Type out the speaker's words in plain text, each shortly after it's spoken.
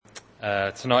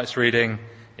Tonight's reading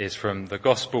is from the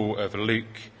Gospel of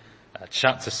Luke,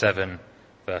 chapter 7,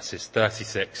 verses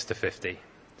 36 to 50.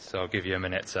 So I'll give you a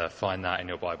minute to find that in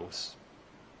your Bibles.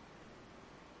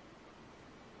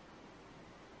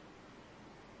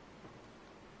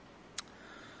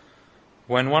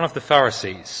 When one of the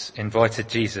Pharisees invited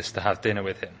Jesus to have dinner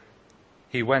with him,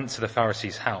 he went to the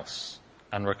Pharisee's house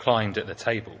and reclined at the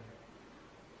table.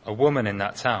 A woman in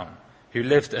that town who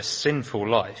lived a sinful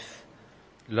life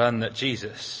learned that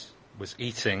Jesus was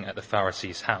eating at the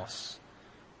Pharisee's house.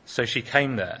 So she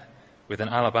came there with an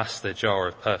alabaster jar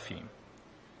of perfume.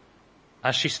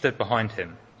 As she stood behind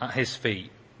him, at his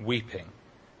feet, weeping,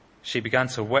 she began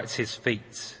to wet his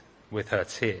feet with her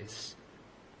tears.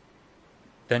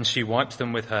 Then she wiped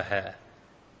them with her hair,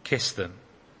 kissed them,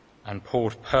 and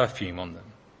poured perfume on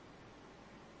them.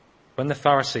 When the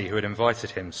Pharisee who had invited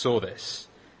him saw this,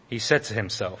 he said to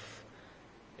himself,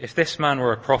 "If this man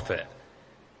were a prophet,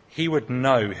 he would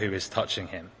know who is touching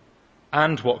him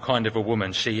and what kind of a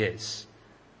woman she is,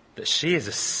 that she is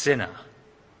a sinner."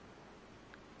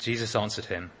 Jesus answered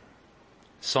him,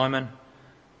 "Simon,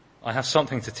 I have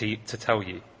something to tell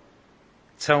you."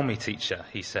 "Tell me, teacher,"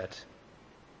 he said.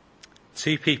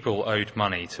 2 people owed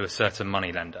money to a certain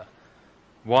moneylender.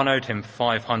 One owed him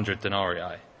 500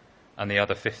 denarii and the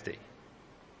other 50.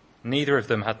 Neither of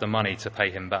them had the money to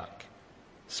pay him back,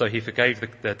 so he forgave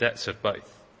the debts of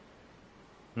both.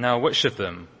 Now, which of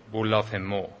them will love him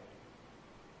more?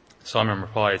 Simon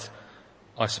replied,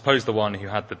 "I suppose the one who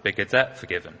had the bigger debt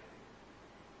forgiven."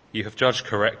 "You have judged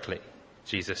correctly,"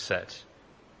 Jesus said.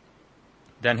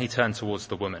 Then he turned towards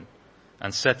the woman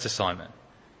and said to Simon,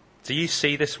 "Do you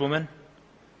see this woman?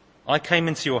 I came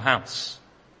into your house.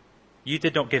 You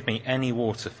did not give me any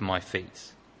water for my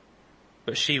feet,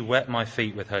 but she wet my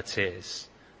feet with her tears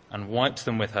and wiped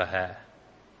them with her hair.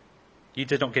 You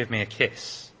did not give me a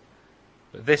kiss,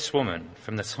 but this woman,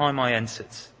 from the time I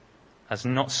entered, has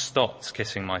not stopped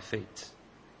kissing my feet.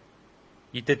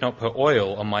 You did not put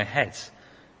oil on my head,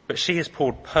 but she has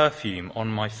poured perfume on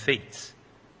my feet.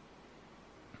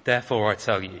 Therefore I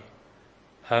tell you,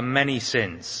 her many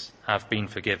sins have been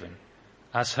forgiven,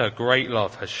 as her great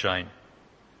love has shown.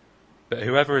 But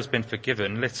whoever has been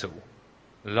forgiven little,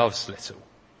 loves little."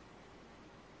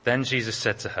 Then Jesus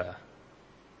said to her,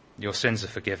 "Your sins are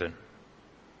forgiven."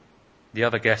 The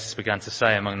other guests began to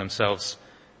say among themselves,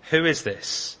 "Who is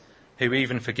this who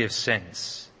even forgives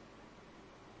sins?"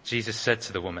 Jesus said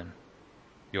to the woman,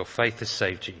 "Your faith has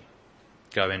saved you.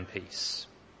 Go in peace."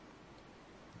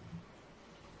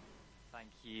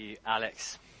 Thank you,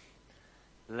 Alex.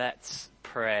 Let's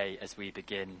pray as we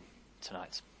begin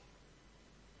tonight.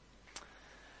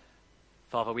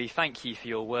 Father, we thank you for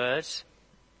your word.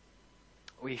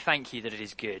 We thank you that it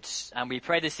is good. And we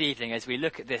pray this evening as we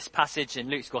look at this passage in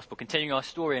Luke's Gospel, continuing our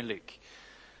story in Luke,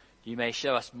 you may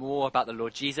show us more about the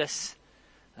Lord Jesus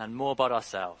and more about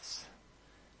ourselves.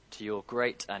 To your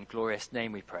great and glorious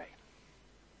name we pray.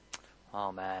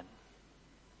 Amen.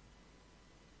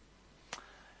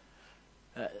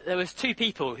 There was 2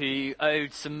 people who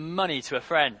owed some money to a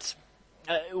friend.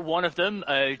 One of them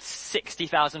owed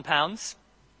 £60,000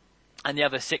 and the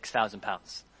other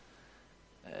 £6,000.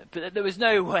 But there was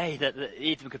no way that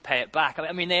either of them could pay it back.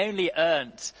 I mean, they only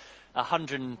earned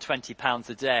 £120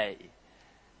 a day.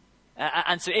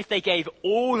 And so if they gave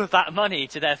all of that money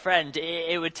to their friend,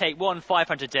 it would take one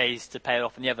 500 days to pay it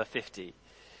off and the other 50.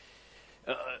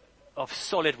 Of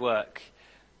solid work,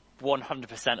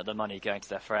 100% of the money going to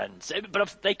their friends.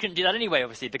 But they couldn't do that anyway,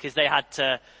 obviously, because they had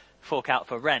to fork out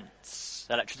for rent,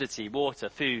 electricity, water,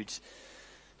 food,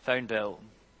 phone bill,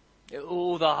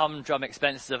 all the humdrum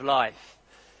expenses of life.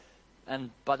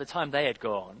 And by the time they had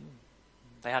gone,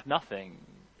 they had nothing.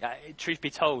 Truth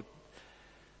be told,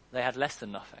 they had less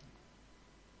than nothing.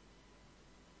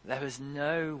 There was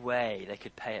no way they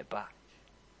could pay it back.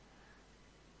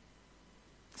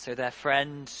 So their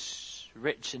friend,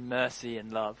 rich in mercy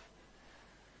and love,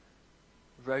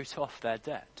 wrote off their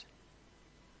debt.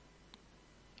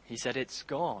 He said, "It's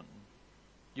gone.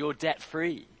 You're debt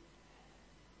free."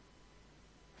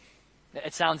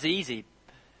 It sounds easy,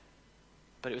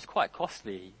 but it was quite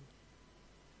costly.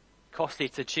 Costly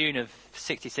to the tune of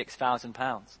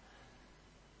 £66,000.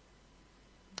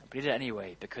 But he did it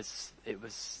anyway because it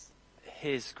was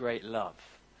his great love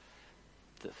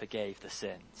that forgave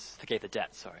the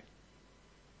debt, sorry.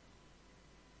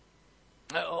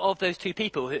 Of those 2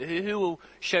 people, who will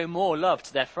show more love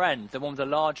to their friend, the one with a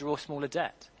larger or smaller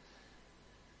debt?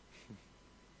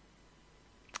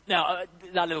 Now,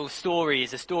 that little story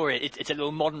is a story. It's a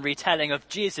little modern retelling of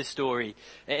Jesus' story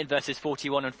in verses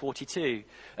 41 and 42.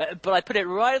 But I put it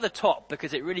right at the top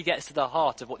because it really gets to the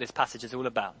heart of what this passage is all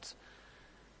about.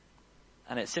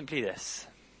 And it's simply this: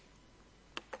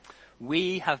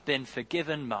 we have been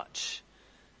forgiven much,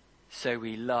 so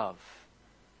we love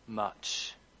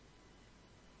much.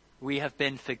 We have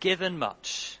been forgiven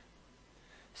much,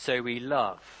 so we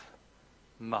love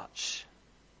much.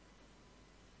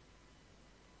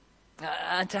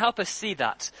 And to help us see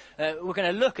that, we're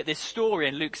going to look at this story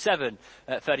in Luke 7,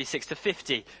 36 to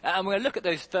 50. And we're going to look at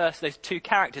those two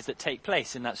characters that take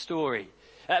place in that story.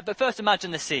 But first,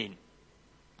 imagine the scene.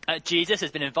 Jesus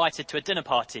has been invited to a dinner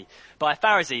party by a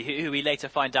Pharisee who we later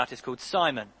find out is called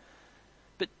Simon.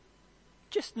 But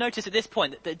just notice at this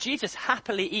point that Jesus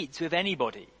happily eats with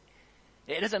anybody.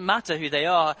 It doesn't matter who they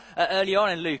are. Early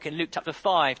on in Luke chapter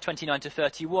 5, 29 to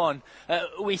 31,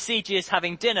 we see Jesus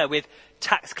having dinner with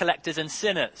tax collectors and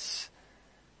sinners,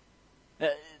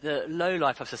 the low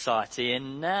life of society,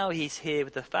 and now he's here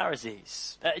with the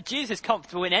Pharisees. Jesus is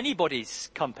comfortable in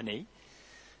anybody's company.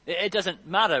 It doesn't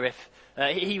matter if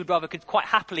he would rather could quite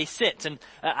happily sit and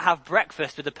have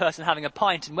breakfast with the person having a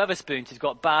pint in Wetherspoons who's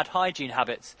got bad hygiene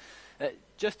habits,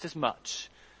 just as much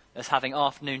as having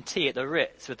afternoon tea at the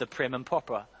Ritz with the prim and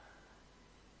proper.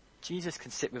 Jesus can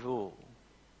sit with all.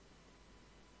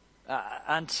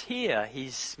 And here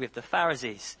he's with the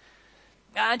Pharisees.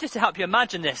 And just to help you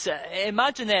imagine this,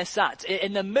 imagine they're sat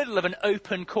in the middle of an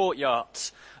open courtyard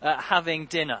having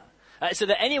dinner, so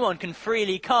that anyone can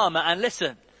freely come and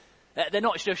listen. They're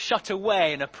not sort of shut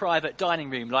away in a private dining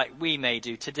room like we may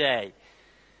do today.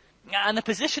 And the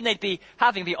position they'd be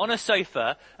having be on a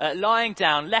sofa, lying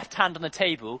down, left hand on the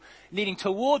table, leaning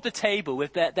toward the table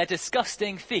with their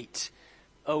disgusting feet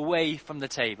away from the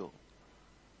table.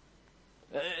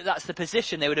 That's the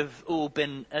position they would have all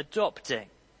been adopting.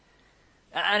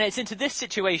 And it's into this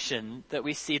situation that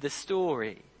we see the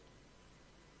story.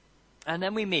 And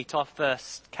then we meet our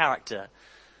first character,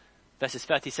 verses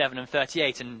 37 and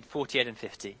 38 and 48 and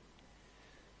 50.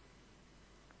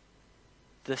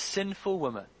 The sinful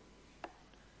woman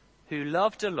who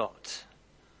loved a lot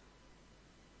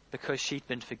because she'd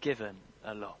been forgiven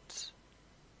a lot.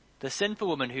 The sinful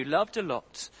woman who loved a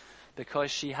lot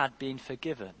because she had been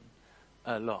forgiven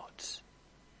a lot.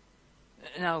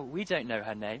 Now, we don't know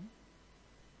her name.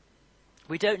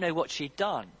 We don't know what she'd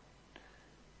done.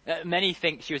 Many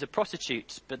think she was a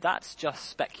prostitute, but that's just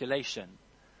speculation.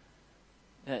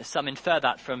 Some infer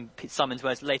that from Simon's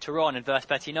words later on in verse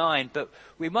 39, but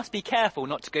we must be careful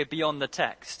not to go beyond the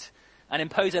text and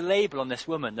impose a label on this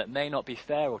woman that may not be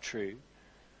fair or true.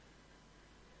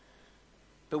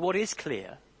 But what is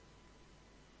clear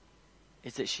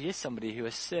is that she is somebody who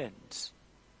has sinned,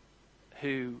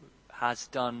 who has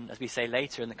done, as we say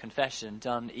later in the confession,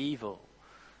 done evil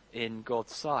in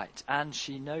God's sight, and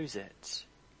she knows it.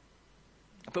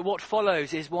 But what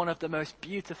follows is one of the most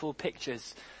beautiful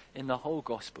pictures in the whole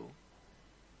gospel.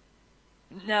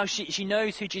 Now she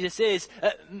knows who Jesus is.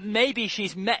 Maybe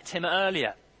she's met him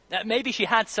earlier. Maybe she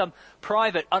had some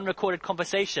private, unrecorded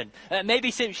conversation.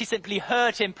 Maybe she simply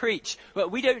heard him preach. Well,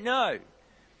 we don't know.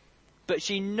 But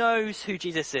she knows who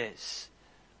Jesus is.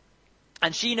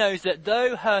 And she knows that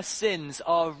though her sins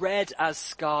are red as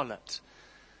scarlet,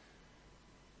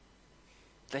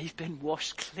 they've been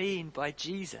washed clean by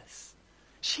Jesus.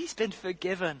 She's been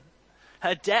forgiven.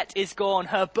 Her debt is gone.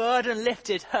 Her burden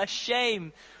lifted. Her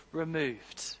shame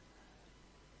removed.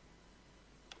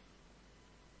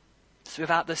 So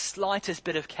without the slightest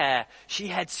bit of care, she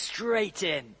heads straight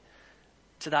in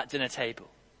to that dinner table.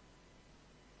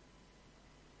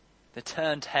 The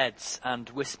turned heads and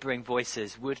whispering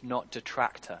voices would not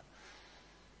detract her.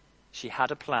 She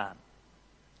had a plan.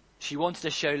 She wanted to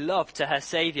show love to her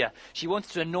Saviour. She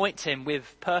wanted to anoint him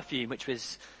with perfume, which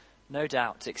was no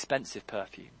doubt expensive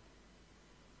perfume.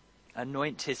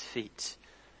 Anoint his feet,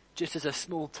 just as a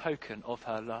small token of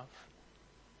her love.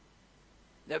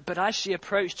 But as she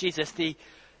approached Jesus, the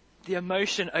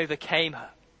emotion overcame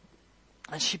her.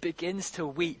 And she begins to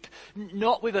weep,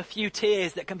 not with a few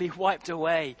tears that can be wiped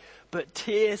away, but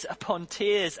tears upon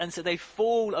tears. And so they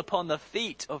fall upon the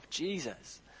feet of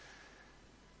Jesus.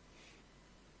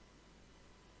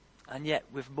 And yet,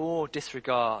 with more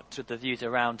disregard to the views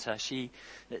around her, she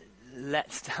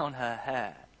lets down her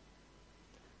hair.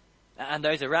 And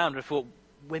those around her thought,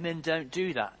 women don't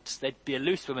do that. They'd be a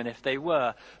loose woman if they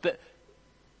were. But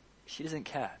she doesn't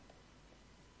care.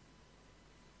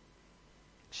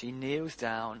 She kneels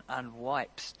down and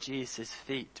wipes Jesus'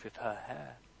 feet with her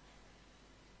hair.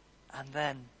 And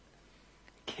then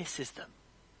kisses them.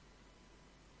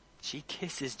 She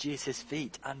kisses Jesus'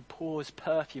 feet and pours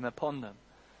perfume upon them.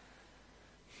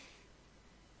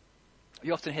 We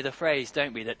often hear the phrase,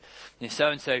 don't we, that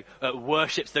so-and-so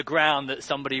worships the ground that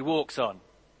somebody walks on.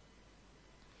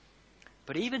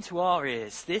 But even to our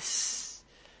ears, this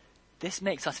this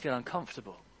makes us feel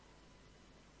uncomfortable.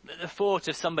 The thought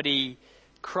of somebody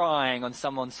crying on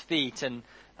someone's feet and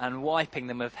wiping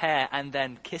them with hair and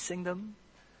then kissing them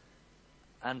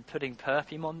and putting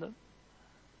perfume on them.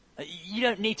 You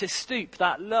don't need to stoop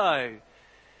that low.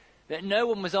 No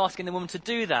one was asking the woman to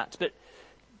do that, but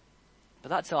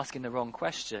that's asking the wrong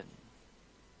question.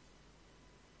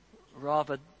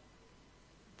 Rather,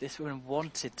 this woman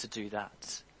wanted to do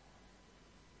that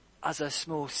as a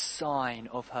small sign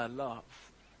of her love.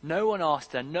 No one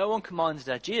asked her, no one commanded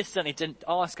her. Jesus certainly didn't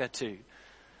ask her to.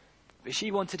 But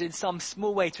she wanted in some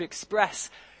small way to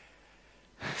express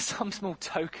some small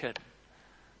token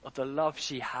of the love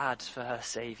she had for her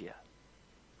Saviour.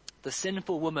 The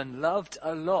sinful woman loved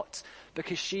a lot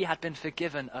because she had been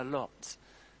forgiven a lot.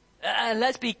 And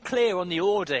let's be clear on the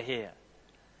order here.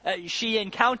 She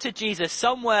encountered Jesus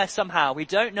somewhere, somehow. We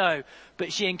don't know,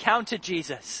 but she encountered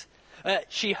Jesus.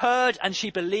 She heard and she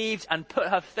believed and put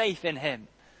her faith in him.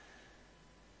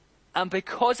 And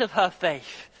because of her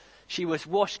faith, she was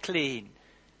washed clean.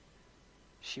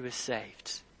 She was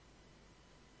saved.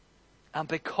 And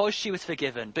because she was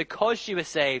forgiven, because she was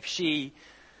saved, she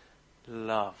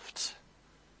loved.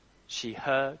 She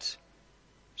heard.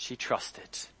 She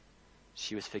trusted.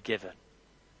 She was forgiven.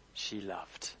 She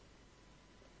loved.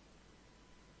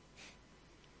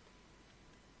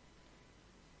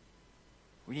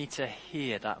 We need to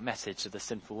hear that message of the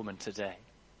sinful woman today.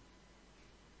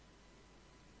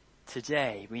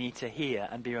 Today, we need to hear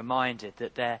and be reminded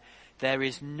that there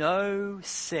is no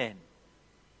sin,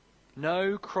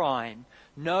 no crime,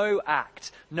 no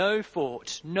act, no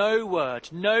thought, no word,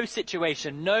 no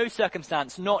situation, no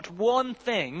circumstance, not one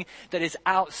thing that is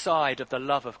outside of the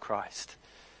love of Christ.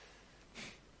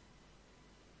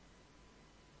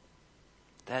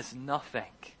 There's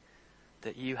nothing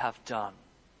that you have done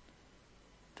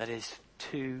that is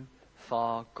too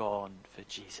far gone for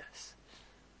Jesus.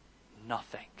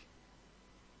 Nothing.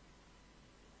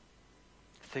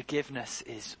 Forgiveness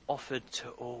is offered to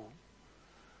all.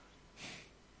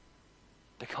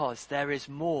 Because there is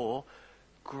more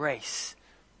grace,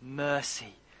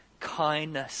 mercy,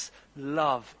 kindness,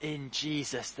 love in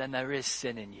Jesus than there is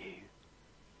sin in you.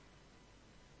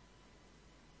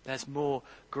 There's more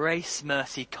grace,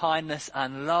 mercy, kindness,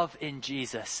 and love in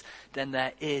Jesus than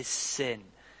there is sin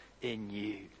in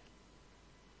you.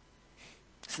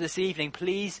 So this evening,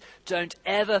 please don't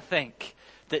ever think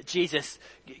that Jesus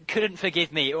couldn't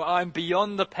forgive me or I'm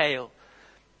beyond the pale.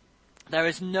 There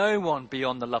is no one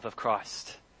beyond the love of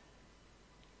Christ.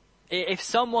 If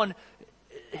someone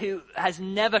who has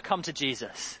never come to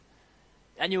Jesus,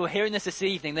 and you're hearing this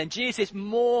evening, then Jesus is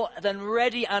more than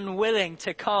ready and willing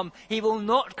to come. He will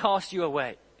not cast you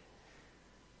away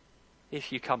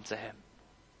if you come to him.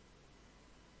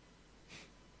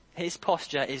 His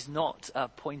posture is not a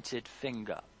pointed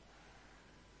finger,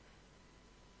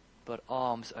 but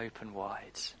arms open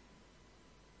wide.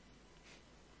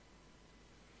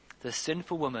 The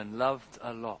sinful woman loved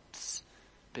a lot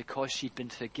because she'd been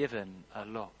forgiven a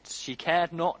lot. She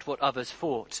cared not what others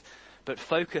thought, but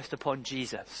focused upon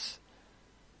Jesus,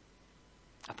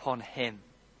 upon him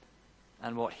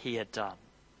and what he had done.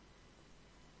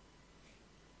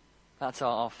 That's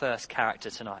our first character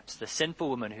tonight. The sinful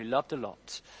woman who loved a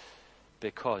lot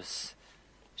because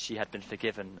she had been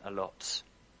forgiven a lot.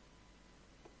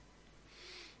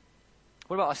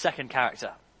 What about our second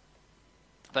character?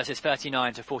 Verses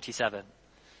 39 to 47.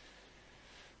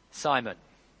 Simon.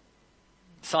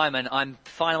 Simon, I'm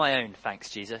fine on my own, thanks,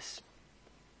 Jesus.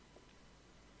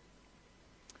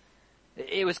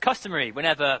 It was customary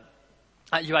whenever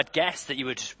you had guests that you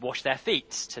would wash their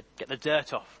feet to get the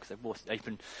dirt off, because they wore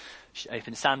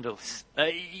open sandals.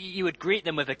 You would greet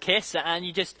them with a kiss and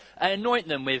you just anoint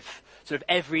them with sort of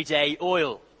everyday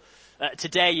oil.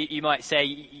 Today you might say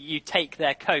you take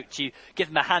their coat, you give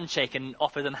them a handshake and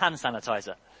offer them hand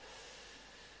sanitizer.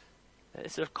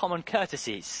 Sort of common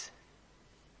courtesies.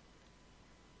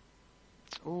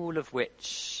 All of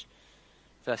which,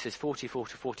 verses 44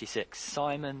 to 46,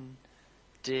 Simon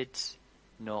did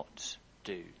not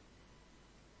do.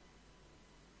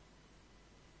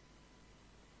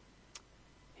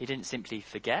 He didn't simply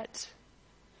forget.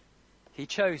 He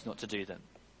chose not to do them.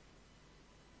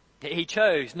 He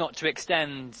chose not to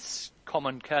extend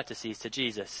common courtesies to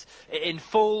Jesus in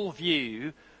full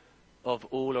view of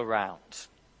all around.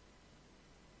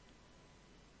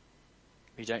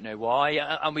 We don't know why,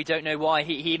 and we don't know why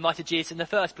he invited Jesus in the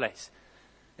first place.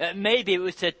 Maybe it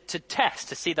was to test,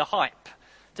 to see the hype,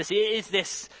 to see, is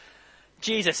this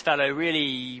Jesus fellow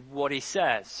really what he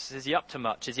says? Is he up to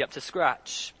much? Is he up to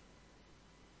scratch?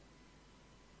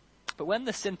 But when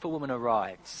the sinful woman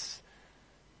arrives,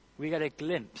 we get a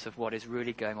glimpse of what is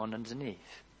really going on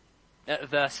underneath. At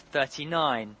verse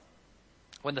 39,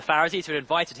 when the Pharisees who had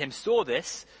invited him saw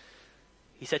this,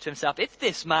 he said to himself, if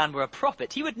this man were a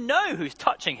prophet, he would know who's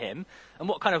touching him and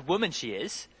what kind of woman she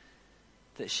is,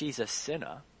 that she's a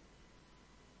sinner.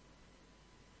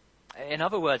 In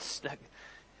other words,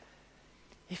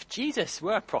 if Jesus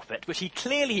were a prophet, which he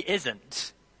clearly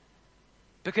isn't,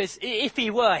 because if he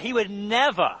were, he would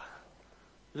never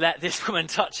let this woman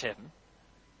touch him.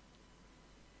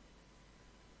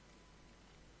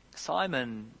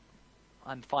 Simon,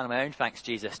 I'm fine on my own, thanks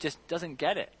Jesus, just doesn't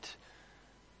get it.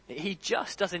 He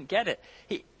just doesn't get it.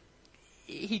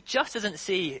 He just doesn't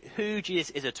see who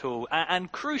Jesus is at all.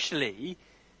 And crucially,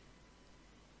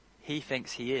 he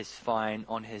thinks he is fine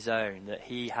on his own, that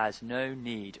he has no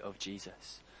need of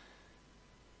Jesus.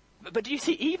 But do you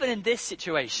see, even in this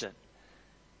situation,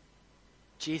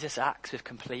 Jesus acts with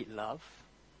complete love.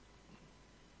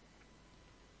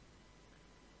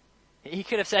 He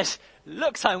could have said,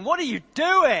 look, Simon, what are you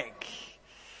doing?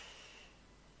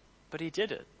 But he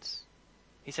didn't.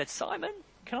 He said, Simon,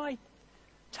 can I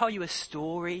tell you a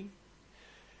story?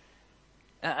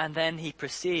 And then he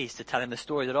proceeds to tell him the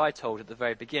story that I told at the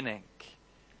very beginning.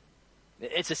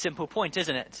 It's a simple point,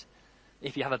 isn't it?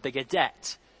 If you have a bigger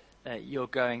debt, you're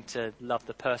going to love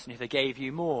the person who forgave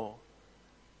you more.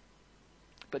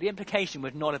 But the implication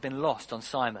would not have been lost on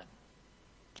Simon.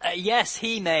 Yes,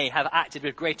 he may have acted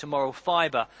with greater moral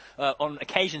fibre on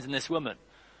occasions than this woman.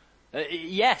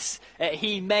 Yes,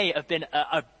 he may have been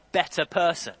a better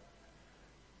person.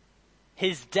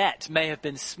 His debt may have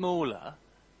been smaller,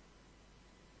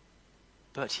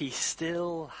 but he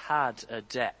still had a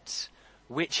debt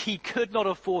which he could not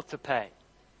afford to pay.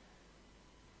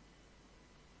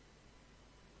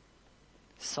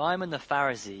 Simon the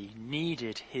Pharisee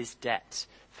needed his debt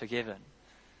forgiven.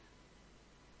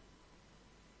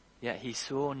 Yet he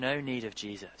saw no need of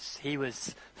Jesus. He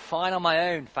was fine on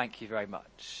my own, thank you very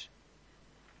much.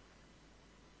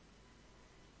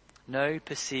 No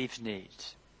perceived need.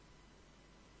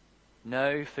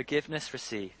 No forgiveness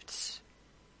received.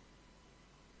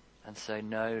 And so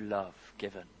no love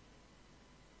given.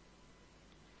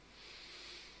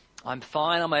 I'm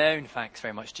fine on my own, thanks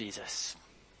very much, Jesus.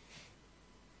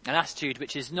 An attitude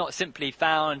which is not simply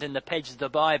found in the pages of the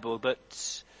Bible,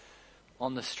 but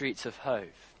on the streets of Hove.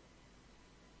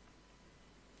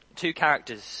 Two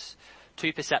characters,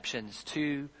 two perceptions,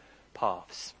 two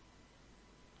paths.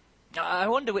 I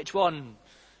wonder which one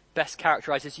best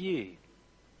characterizes you.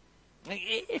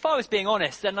 If I was being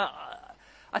honest, then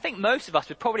I think most of us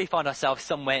would probably find ourselves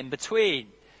somewhere in between.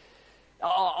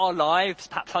 Our lives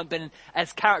perhaps haven't been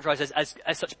as characterized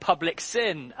as such public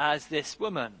sin as this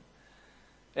woman.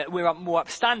 We're more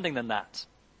upstanding than that.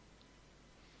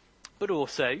 But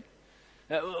also,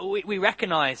 we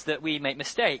recognize that we make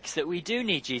mistakes, that we do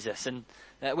need Jesus, and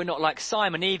we're not like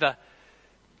Simon either.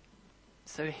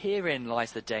 So herein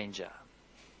lies the danger.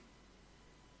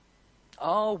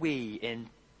 Are we in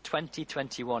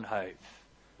 2021 Hove,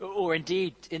 or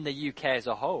indeed in the UK as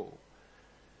a whole,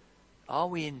 are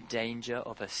we in danger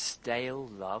of a stale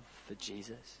love for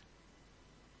Jesus?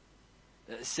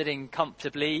 Sitting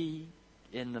comfortably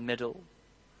in the middle?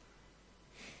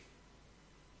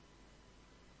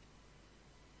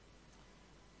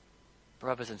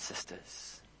 Brothers and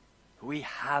sisters, we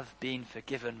have been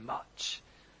forgiven much.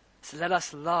 So let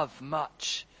us love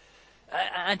much.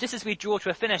 And just as we draw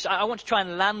to a finish, I want to try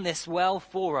and land this well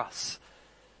for us.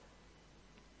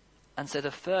 And so the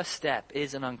first step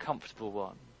is an uncomfortable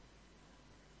one.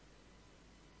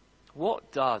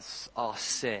 What does our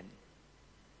sin,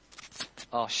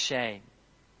 our shame,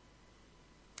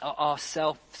 our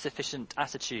self-sufficient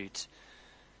attitude,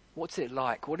 what's it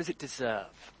like? What does it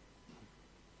deserve?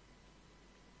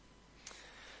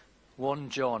 1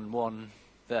 John 1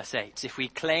 verse 8. If we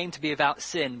claim to be without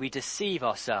sin, we deceive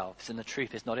ourselves and the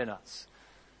truth is not in us.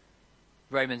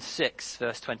 Romans 6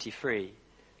 verse 23.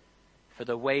 For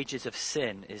the wages of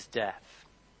sin is death.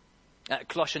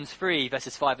 Colossians 3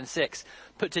 verses 5 and 6.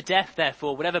 Put to death,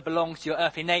 therefore, whatever belongs to your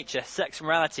earthly nature, sex,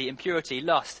 morality, impurity,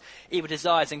 lust, evil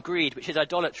desires and greed, which is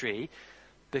idolatry.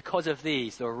 Because of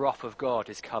these, the wrath of God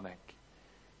is coming.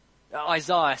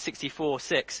 Isaiah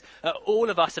 64:6. All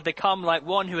of us have become like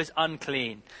one who is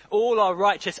unclean. All our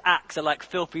righteous acts are like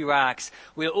filthy rags.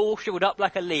 We are all shriveled up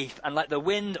like a leaf, and like the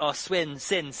wind our sins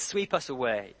sweep us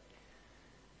away.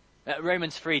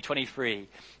 Romans 3:23.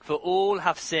 For all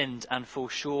have sinned and fall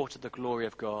short of the glory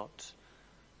of God.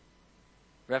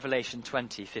 Revelation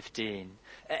 20:15.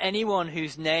 Anyone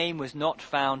whose name was not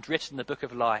found written in the book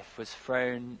of life was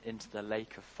thrown into the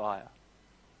lake of fire.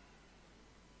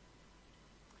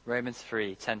 Romans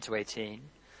 3:10-18.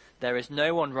 There is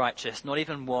no one righteous, not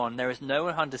even one. There is no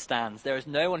one who understands. There is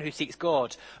no one who seeks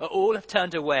God. All have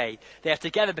turned away. They have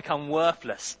together become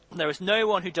worthless. There is no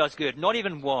one who does good, not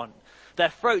even one. Their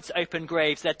throats open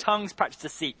graves. Their tongues practice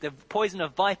deceit. The poison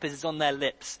of vipers is on their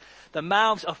lips. The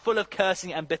mouths are full of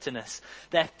cursing and bitterness.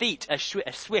 Their feet are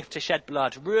swift to shed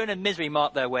blood. Ruin and misery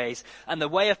mark their ways, and the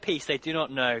way of peace they do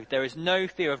not know. There is no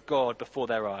fear of God before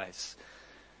their eyes.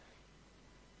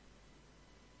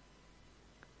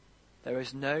 There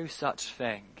is no such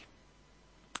thing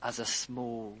as a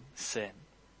small sin.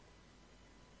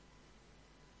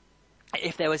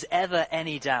 If there was ever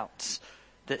any doubt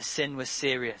that sin was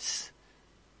serious,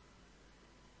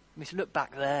 we should look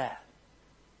back there.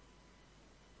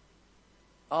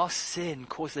 Our sin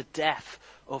caused the death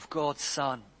of God's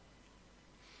Son.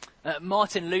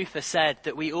 Martin Luther said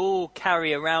that we all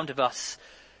carry around of us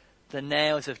the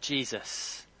nails of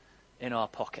Jesus in our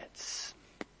pockets.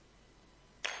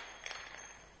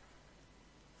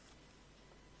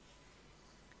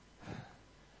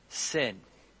 Sin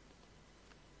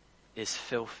is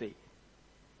filthy,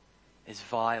 is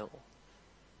vile,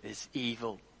 is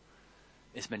evil,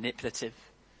 is manipulative,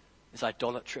 is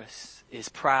idolatrous, is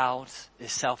proud,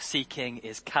 is self-seeking,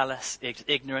 is callous, is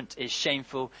ignorant, is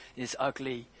shameful, is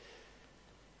ugly,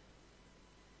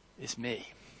 is me.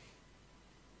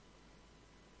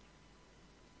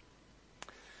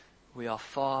 We are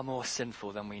far more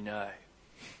sinful than we know.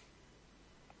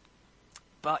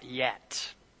 But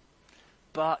yet,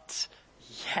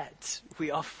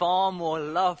 we are far more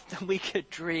loved than we could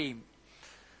dream.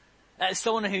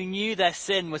 Someone who knew their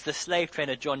sin was the slave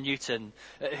trainer John Newton,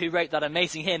 who wrote that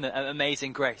amazing hymn,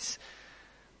 Amazing Grace.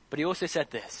 But he also said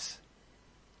this: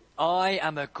 I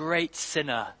am a great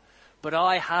sinner, but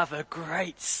I have a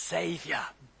great Saviour.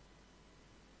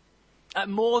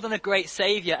 More than a great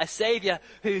Saviour, a Saviour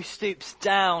who stoops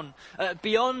down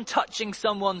beyond touching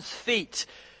someone's feet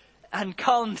and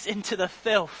comes into the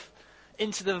filth,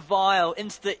 into the vile,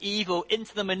 into the evil,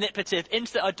 into the manipulative,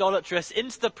 into the idolatrous,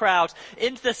 into the proud,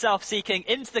 into the self-seeking,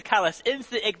 into the callous,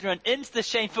 into the ignorant, into the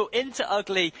shameful, into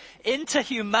ugly, into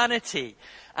humanity,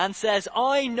 and says,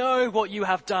 I know what you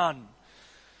have done.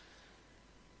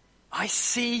 I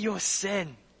see your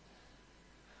sin.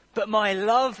 But my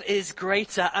love is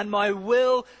greater and my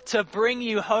will to bring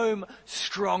you home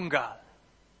stronger.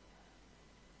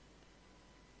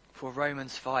 For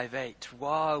Romans 5:8,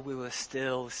 while we were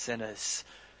still sinners,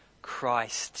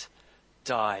 Christ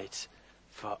died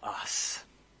for us.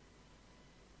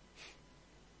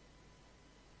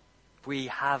 We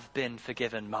have been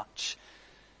forgiven much,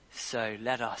 so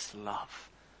let us love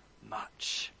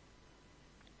much.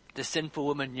 The sinful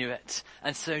woman knew it,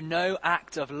 and so no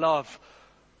act of love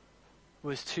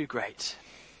was too great.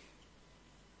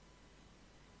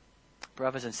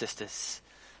 Brothers and sisters,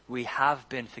 we have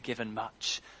been forgiven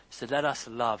much, so let us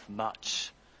love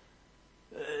much.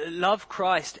 Love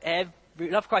Christ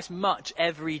much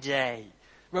every day.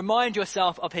 Remind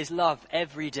yourself of his love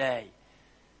every day.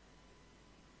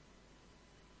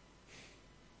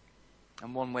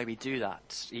 And one way we do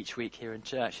that each week here in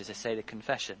church is to say the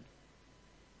confession.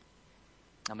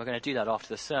 And we're going to do that after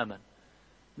the sermon.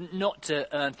 Not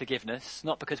to earn forgiveness,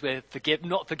 not because we're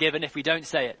not forgiven if we don't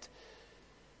say it,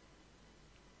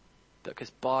 but because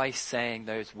by saying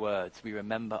those words we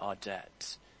remember our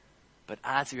debt. But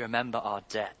as we remember our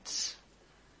debt,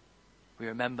 we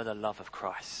remember the love of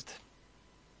Christ.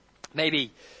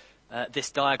 Maybe this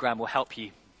diagram will help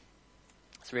you.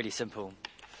 It's really simple.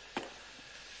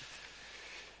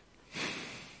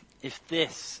 If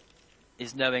this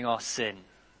is knowing our sin,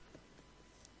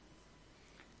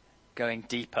 going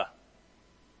deeper,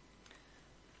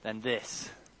 then this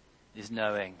is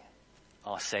knowing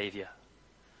our Saviour.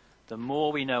 The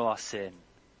more we know our sin,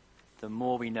 the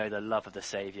more we know the love of the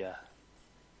Saviour,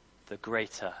 the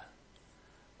greater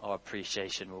our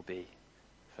appreciation will be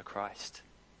for Christ.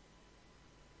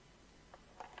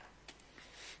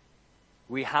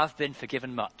 We have been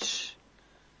forgiven much,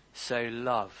 so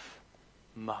love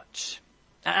much.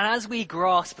 And as we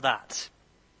grasp that,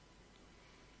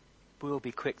 we'll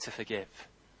be quick to forgive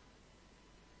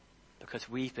because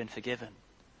we've been forgiven.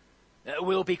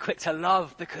 We'll be quick to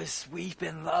love because we've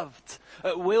been loved.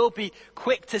 We'll be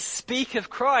quick to speak of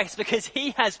Christ because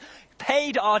he has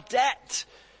paid our debt.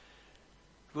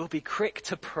 We'll be quick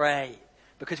to pray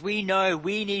because we know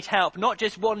we need help, not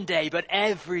just one day, but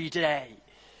every day.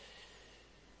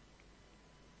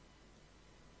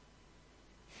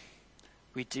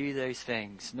 We do those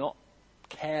things not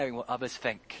caring what others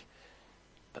think,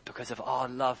 but because of our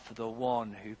love for the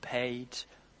one who paid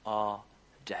our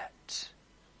debt.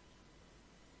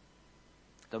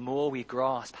 The more we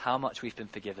grasp how much we've been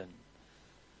forgiven,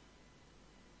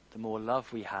 the more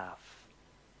love we have,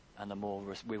 and the more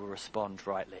we will respond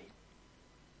rightly.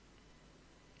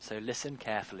 So listen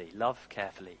carefully, love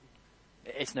carefully.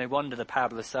 It's no wonder the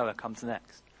parable of the sower comes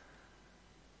next.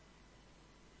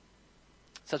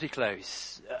 So as we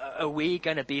close, are we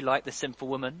going to be like the sinful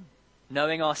woman,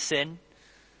 knowing our sin,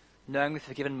 knowing we've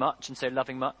forgiven much and so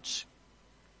loving much?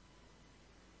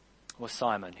 Or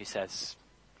Simon, who says,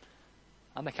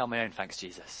 I'll make out my own, thanks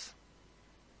Jesus.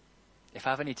 If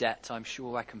I have any debt, I'm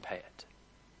sure I can pay it.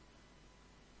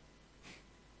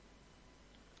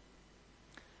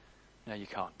 No, you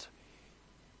can't.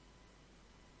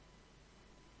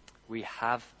 We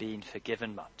have been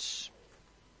forgiven much,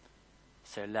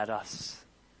 so let us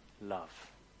love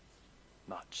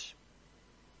much.